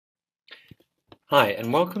Hi,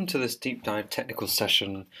 and welcome to this deep dive technical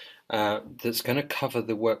session that's going to cover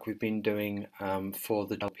the work we've been doing for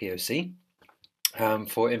the POC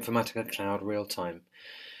for Informatica-cloud real-time.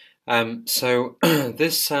 So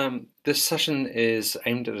this session is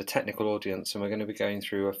aimed at a technical audience, and we're going to be going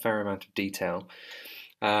through a fair amount of detail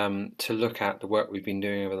to look at the work we've been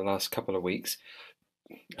doing over the last couple of weeks.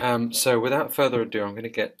 So without further ado, I'm going to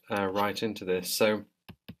get right into this. So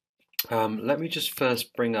let me just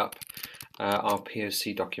first bring up our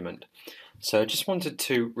POC document. So I just wanted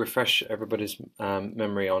to refresh everybody's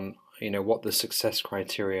memory on what the success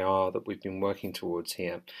criteria are that we've been working towards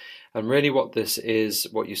here. And really what this is,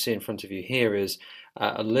 what you see in front of you here is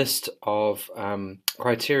a list of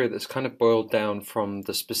criteria that's kind of boiled down from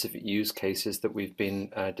the specific use cases that we've been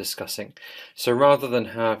discussing. So rather than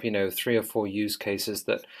have 3 or 4 use cases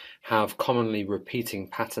that have commonly repeating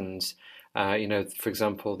patterns, for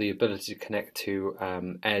example, the ability to connect to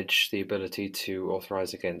Edge, the ability to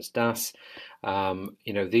authorize against DAS.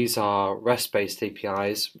 These are REST-based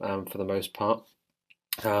APIs for the most part.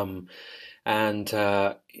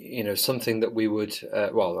 Something that we would,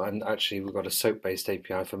 and actually we've got a SOAP-based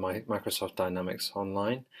API for Microsoft Dynamics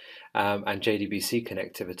Online and JDBC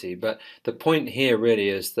connectivity. But the point here really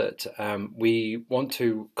is that we want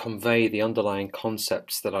to convey the underlying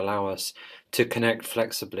concepts that allow us to connect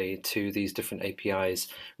flexibly to these different APIs,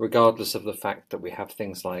 regardless of the fact that we have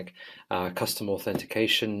things like custom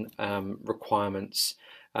authentication requirements,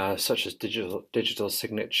 such as digital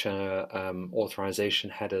signature, authorization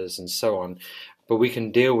headers, and so on. But we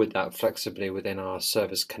can deal with that flexibly within our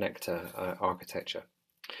service connector architecture.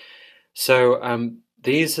 So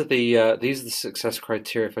these are the success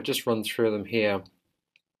criteria. If I just run through them here,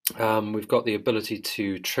 we've got the ability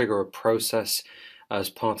to trigger a process as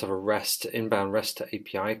part of a inbound REST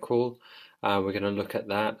API call. We're going to look at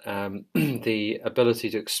that. The ability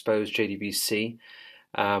to expose JDBC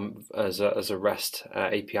as a REST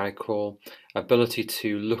API call, ability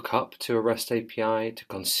to look up to a REST API, to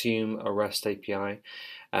consume a REST API,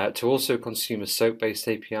 to also consume a SOAP-based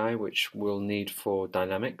API, which we'll need for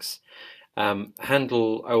Dynamics.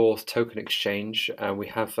 Handle OAuth token exchange. We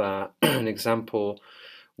have an example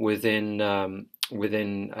within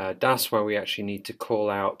DAS where we actually need to call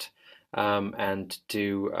out and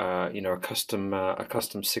do a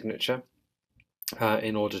custom signature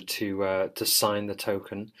in order to sign the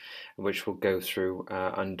token, which we'll go through,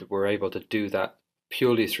 and we're able to do that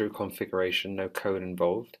purely through configuration, no code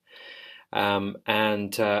involved. Handle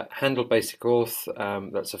basic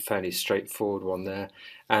auth, that's a fairly straightforward one there,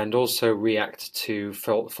 and also react to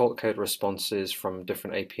fault code responses from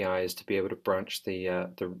different APIs to be able to branch the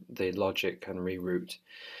logic and reroute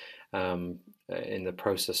in the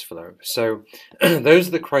process flow. So those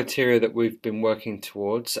are the criteria that we've been working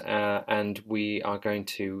towards, and we are going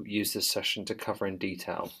to use this session to cover in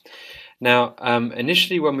detail. Now,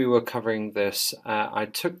 initially when we were covering this, I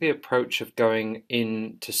took the approach of going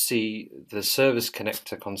in to see the service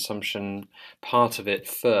connector consumption part of it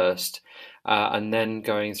first, and then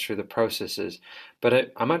going through the processes.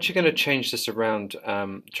 But I'm actually going to change this around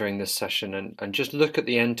during this session and just look at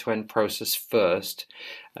the end-to-end process first,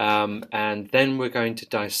 and then we're going to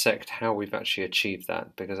dissect how we've actually achieved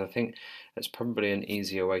that, because I think it's probably an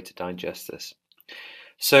easier way to digest this.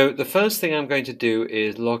 So the first thing I'm going to do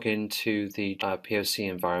is log into the POC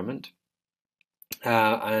environment.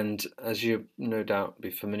 And as you no doubt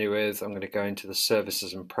be familiar with, I'm going to go into the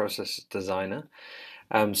Services and Processes Designer.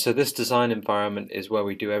 So this design environment is where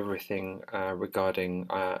we do everything regarding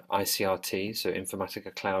ICRT, so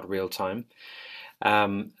Informatica-cloud real-time.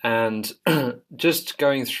 And just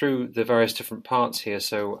going through the various different parts here,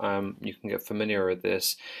 so you can get familiar with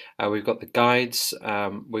this. We've got the guides.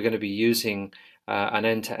 We're going to be using an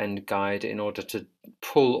end-to-end guide in order to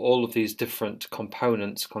pull all of these different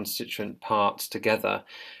components, constituent parts together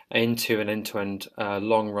into an end-to-end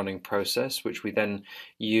long-running process, which we then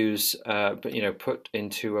use, put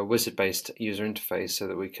into a wizard-based user interface so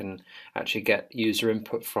that we can actually get user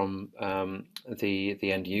input from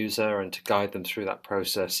the end user and to guide them through that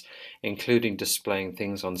process, including displaying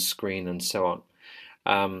things on screen and so on.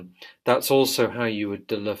 That's also how you would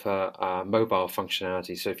deliver mobile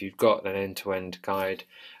functionality. So if you've got an end-to-end guide,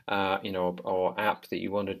 or app that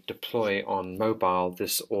you want to deploy on mobile,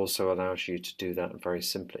 this also allows you to do that very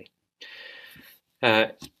simply.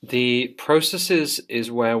 The processes is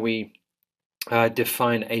where we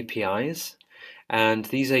define APIs, and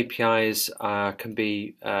these APIs can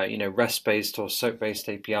be REST-based or SOAP-based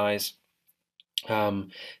APIs.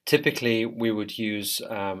 Typically, we would use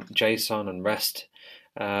JSON and REST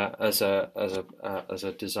as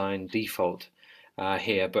a design default,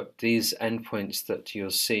 here, but these endpoints that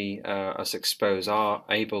you'll see us expose are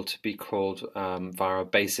able to be called via a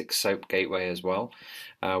basic SOAP gateway as well,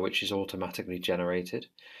 which is automatically generated.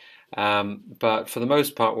 But for the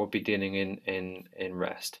most part, we'll be dealing in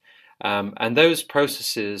REST. And those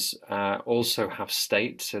processes also have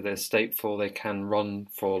state, so they're stateful, they can run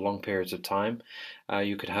for long periods of time.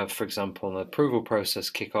 You could have, for example, an approval process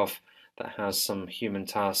kick off that has some human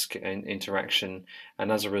task interaction,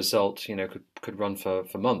 and as a result, could run for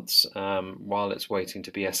months while it's waiting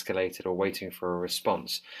to be escalated or waiting for a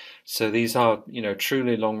response. So these are,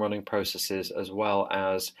 truly long-running processes, as well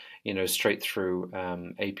as, straight through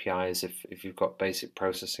APIs if you've got basic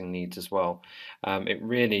processing needs as well. It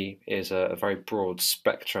really is a very broad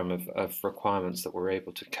spectrum of requirements that we're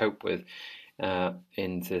able to cope with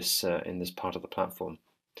in this part of the platform.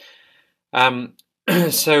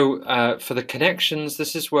 So for the connections,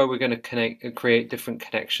 this is where we're going to create different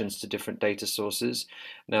connections to different data sources.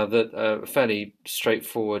 Now, the fairly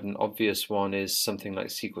straightforward and obvious one is something like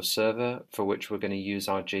SQL Server, for which we're going to use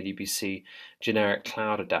our JDBC generic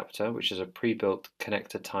cloud adapter, which is a pre-built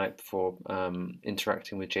connector type for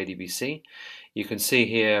interacting with JDBC. You can see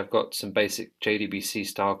here I've got some basic JDBC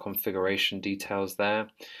style configuration details there.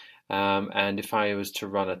 And if I was to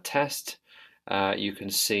run a test, you can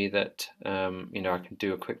see that I can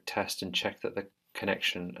do a quick test and check that the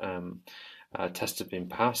connection test has been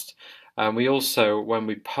passed. We also, when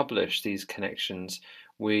we publish these connections,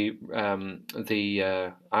 the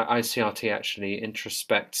ICRT actually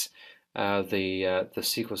introspects the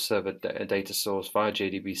SQL Server data source via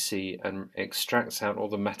JDBC and extracts out all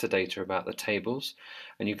the metadata about the tables.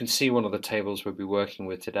 And you can see one of the tables we'll be working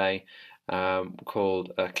with today,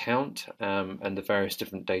 called account, and the various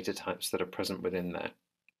different data types that are present within there.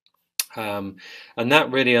 And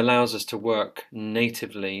that really allows us to work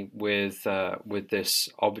natively with this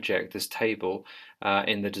object, this table,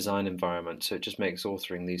 in the design environment. So it just makes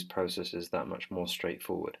authoring these processes that much more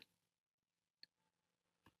straightforward.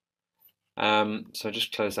 So I'll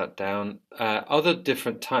just close that down. Other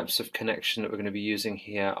different types of connection that we're going to be using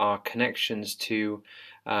here are connections to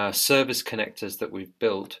service connectors that we've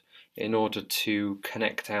built in order to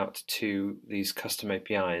connect out to these custom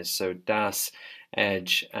APIs, so DAS,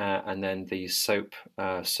 Edge, and then the SOAP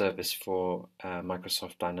service for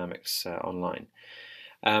Microsoft Dynamics Online.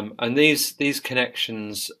 And these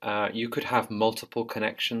connections, you could have multiple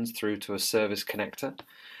connections through to a service connector.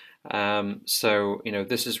 So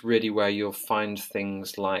this is really where you'll find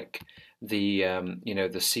things like the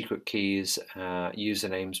the secret keys,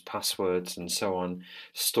 usernames, passwords, and so on,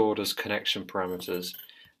 stored as connection parameters.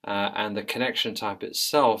 And the connection type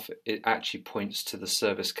itself, it actually points to the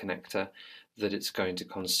service connector that it's going to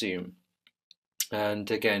consume. And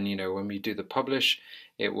again, when we do the publish,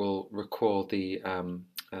 it will record publish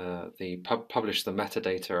the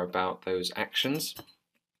metadata about those actions,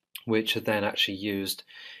 which are then actually used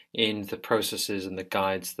in the processes and the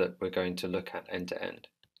guides that we're going to look at end to end.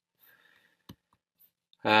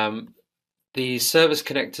 The service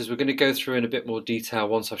connectors we're going to go through in a bit more detail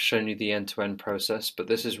once I've shown you the end-to-end process, but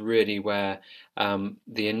this is really where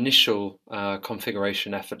the initial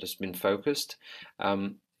configuration effort has been focused.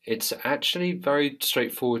 It's actually very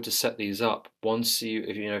straightforward to set these up once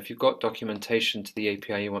if you've got documentation to the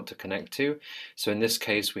API you want to connect to. So in this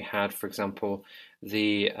case, we had, for example,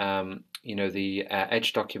 the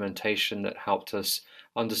Edge documentation that helped us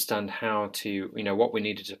understand how to what we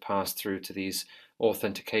needed to pass through to these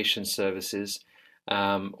authentication services.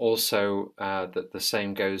 Also, that the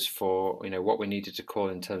same goes for what we needed to call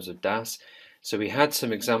in terms of DAS. So we had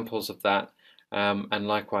some examples of that, and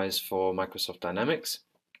likewise for Microsoft Dynamics.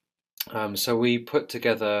 So we put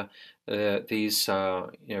together these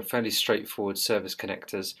fairly straightforward service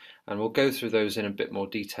connectors, and we'll go through those in a bit more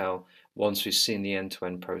detail once we've seen the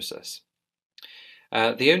end-to-end process.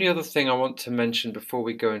 The only other thing I want to mention before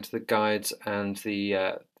we go into the guides and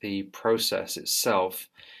the process itself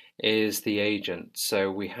is the agent.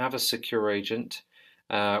 So we have a secure agent,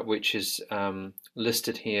 which is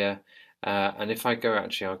listed here. And if I go,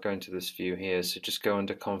 I'll go into this view here. So just go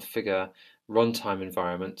under Configure Runtime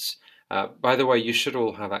Environments. By the way, you should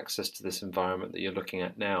all have access to this environment that you're looking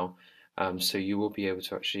at now. So you will be able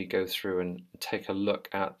to actually go through and take a look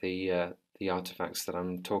at the artifacts that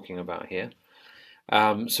I'm talking about here.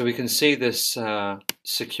 So we can see this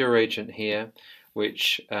secure agent here,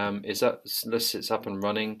 which it's up and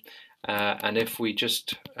running. And if we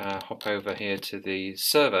just hop over here to the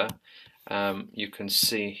server, you can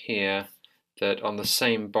see here that on the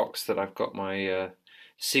same box that I've got my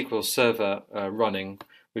SQL Server running,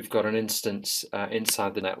 we've got an instance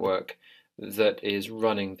inside the network that is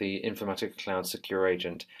running the informatica-cloud secure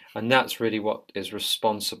agent, and that's really what is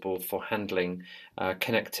responsible for handling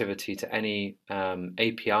connectivity to any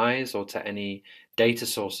APIs or to any data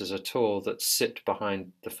sources at all that sit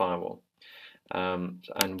behind the firewall.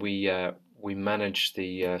 And we manage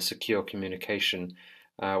the secure communication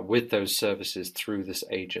with those services through this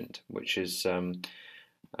agent, which is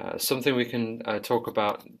something we can talk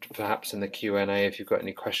about perhaps in the Q&A if you've got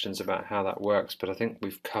any questions about how that works. But I think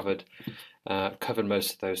we've covered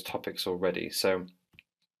most of those topics already. So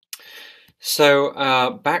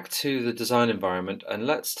back to the design environment, and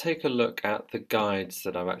let's take a look at the guides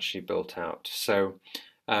that I've actually built out. So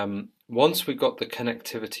once we've got the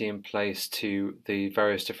connectivity in place to the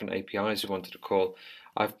various different APIs we wanted to call,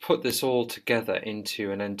 I've put this all together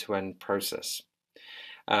into an end-to-end process.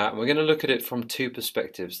 We're going to look at it from two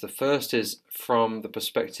perspectives. The first is from the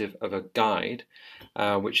perspective of a guide,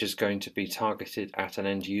 which is going to be targeted at an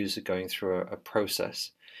end user going through a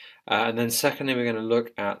process. And then secondly, we're going to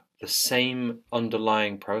look at the same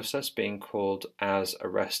underlying process being called as a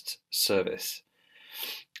REST service.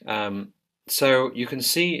 So you can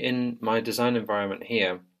see in my design environment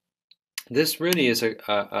here, this really is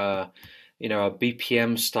a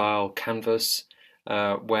BPM style canvas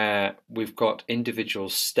where we've got individual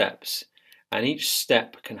steps, and each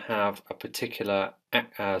step can have a particular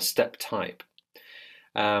step type.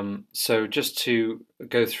 So just to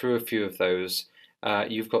go through a few of those,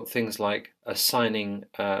 you've got things like assigning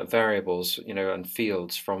variables, and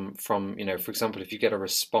fields from for example, if you get a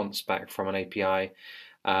response back from an API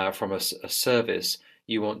from a service,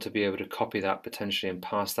 you want to be able to copy that potentially and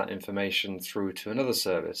pass that information through to another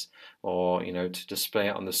service, or to display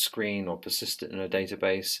it on the screen or persist it in a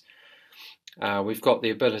database. We've got the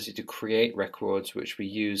ability to create records, which we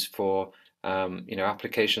use for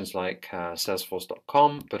applications like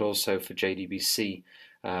Salesforce.com, but also for JDBC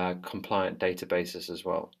compliant databases as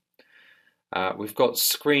well. We've got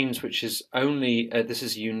screens, which is only this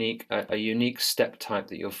is a unique step type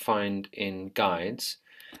that you'll find in guides.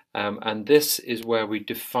 And this is where we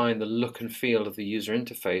define the look and feel of the user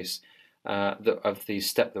interface of the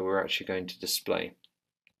step that we're actually going to display.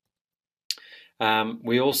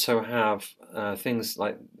 We also have things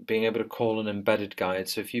like being able to call an embedded guide.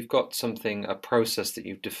 So if you've got a process that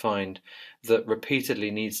you've defined that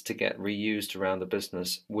repeatedly needs to get reused around the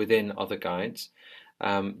business within other guides,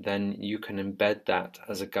 then you can embed that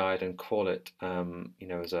as a guide and call it,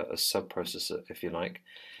 as a sub-processor, if you like.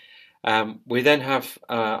 We then have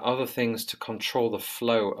other things to control the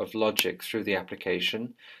flow of logic through the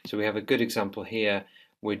application. So we have a good example here.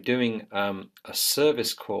 We're doing a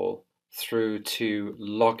service call through to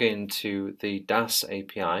log into the DAS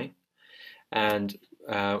API, and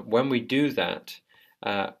when we do that,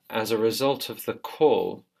 as a result of the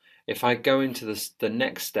call, if I go into the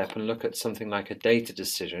next step and look at something like a data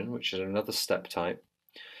decision, which is another step type,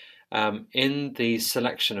 in the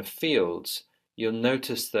selection of fields, you'll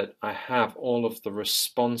notice that I have all of the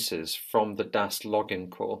responses from the DAS login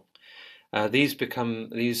call.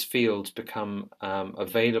 These fields become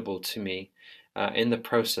available to me in the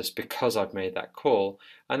process because I've made that call,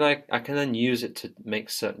 and I can then use it to make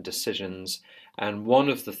certain decisions. And one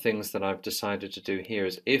of the things that I've decided to do here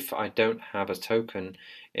is, if I don't have a token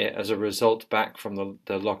as a result back from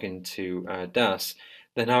the login to DAS,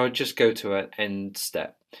 then I would just go to an end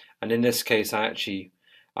step. And in this case, I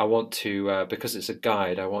want to, because it's a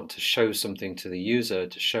guide, I want to show something to the user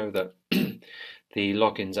to show that the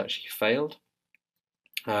login's actually failed,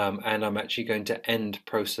 and I'm actually going to end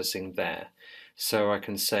processing there. So I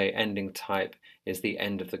can say ending type is the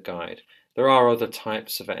end of the guide. There are other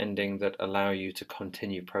types of ending that allow you to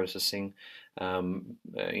continue processing,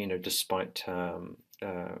 despite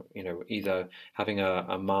either having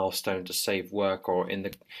a milestone to save work, or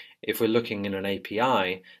if we're looking in an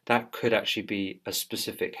API, that could actually be a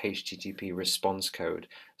specific HTTP response code,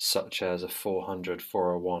 such as a 400,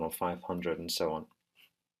 401, or 500, and so on.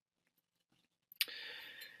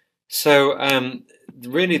 So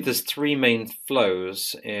really there's three main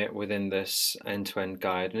flows within this end-to-end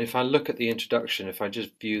guide, and if I look at the introduction, if I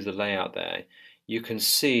just view the layout there, you can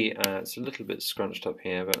see it's a little bit scrunched up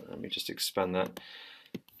here, but let me just expand that.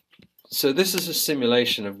 So this is a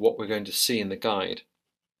simulation of what we're going to see in the guide,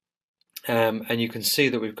 and you can see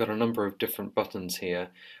that we've got a number of different buttons here,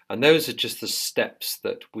 and those are just the steps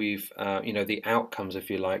that we've the outcomes, if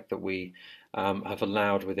you like, that we have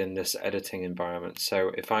allowed within this editing environment.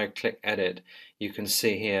 So if I click edit, you can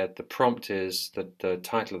see here the prompt is the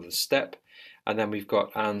title of the step, and then we've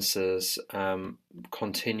got answers,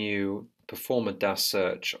 continue, perform a DAS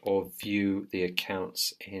search or view the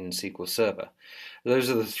accounts in SQL Server. Those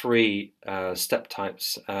are the three step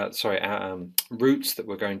types, routes that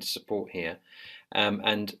we're going to support here.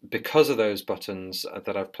 And because of those buttons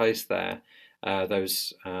that I've placed there,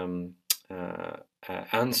 those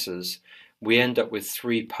answers, we end up with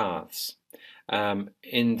three paths.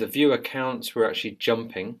 In the view accounts, we're actually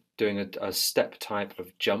jumping, doing a step type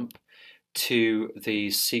of jump to the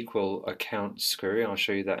SQL accounts query. I'll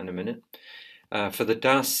show you that in a minute. For the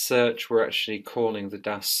DAS search, we're actually calling the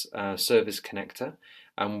DAS service connector,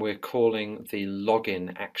 and we're calling the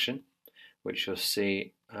login action, which you'll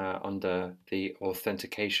see under the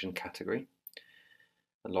authentication category.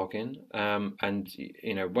 Login, and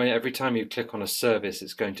every time you click on a service,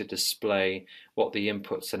 it's going to display what the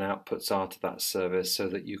inputs and outputs are to that service, so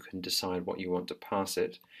that you can decide what you want to pass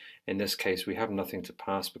it. In this case, we have nothing to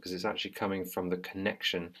pass because it's actually coming from the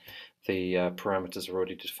connection. The parameters are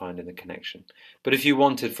already defined in the connection. But if you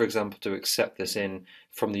wanted, for example, to accept this in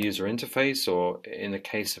from the user interface, or in the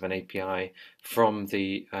case of an API, from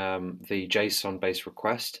the JSON-based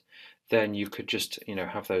request, then you could just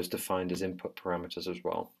have those defined as input parameters as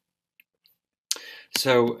well.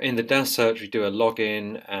 So in the DAS search, we do a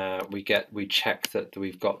login, we check that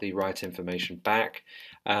we've got the right information back,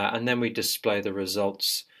 and then we display the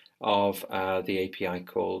results of the API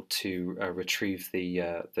call to retrieve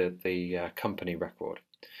the company record.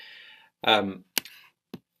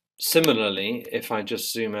 Similarly, if I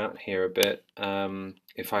just zoom out here a bit,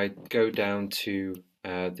 if I go down to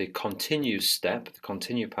the continue step, the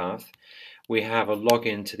continue path, we have a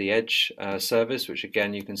login to the Edge service, which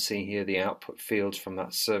again you can see here the output fields from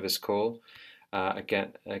that service call.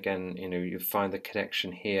 Again, you find the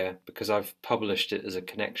connection here because I've published it as a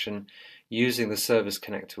connection using the service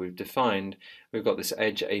connector we've defined. We've got this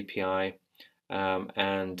Edge API,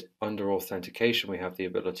 and under authentication we have the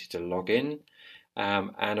ability to log in,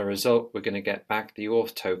 and a result we're going to get back the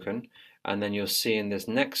auth token, and then you'll see in this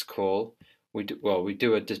next call we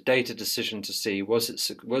do a data decision to see was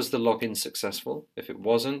the login successful. If it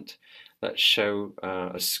wasn't, let's show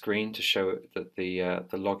a screen to show that the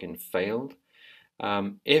login failed.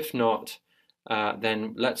 If not,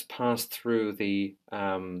 then let's pass through the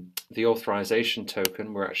authorization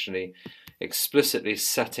token. We're actually explicitly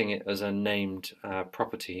setting it as a named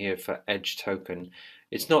property here for Edge token.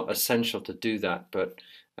 It's not essential to do that, but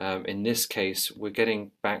in this case we're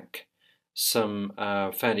getting back some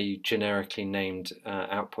fairly generically named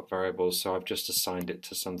output variables, so I've just assigned it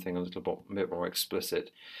to something a little bit more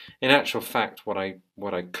explicit. In actual fact, what I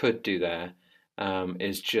could do there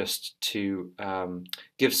is just to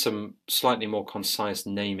give some slightly more concise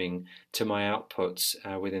naming to my outputs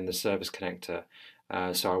within the service connector.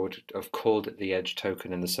 So I would have called it the Edge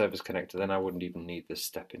token in the service connector, then I wouldn't even need this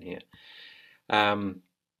step in here.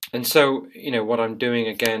 And so, what I'm doing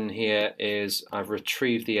again here is I've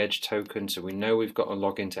retrieved the Edge token, so we know we've got a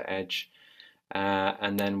login to Edge,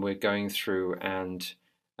 and then we're going through and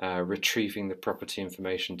retrieving the property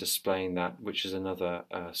information, displaying that, which is another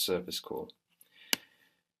service call.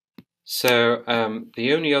 So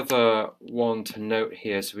the only other one to note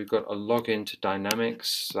here, so we've got a login to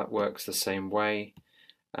Dynamics, that works the same way.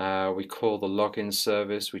 We call the login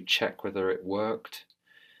service, we check whether it worked.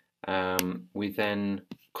 We then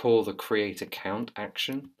call the create account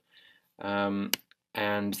action,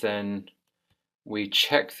 and then we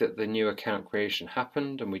check that the new account creation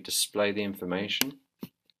happened, and we display the information.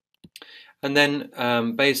 And then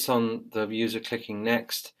based on the user clicking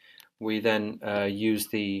next, we then use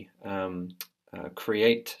the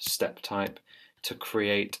create step type to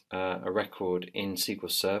create a record in SQL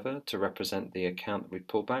Server to represent the account that we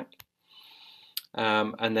pull back,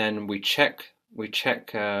 and then we check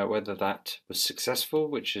whether that was successful,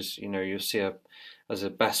 which is, you'll see as a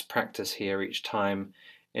best practice here each time,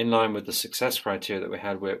 in line with the success criteria that we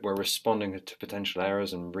had, we're responding to potential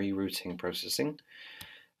errors and rerouting processing.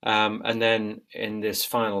 And then in this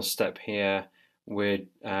final step here, we're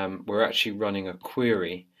actually running a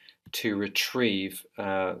query to retrieve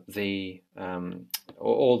all the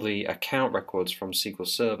account records from SQL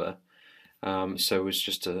Server. So it's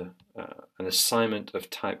just an assignment of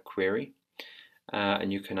type query.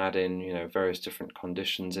 And you can add in various different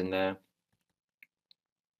conditions in there,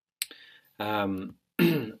 and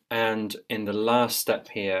in the last step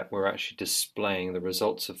here we're actually displaying the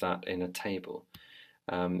results of that in a table.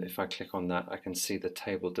 If I click on that, I can see the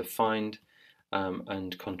table defined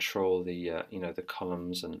and control the the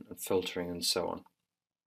columns and filtering and so on.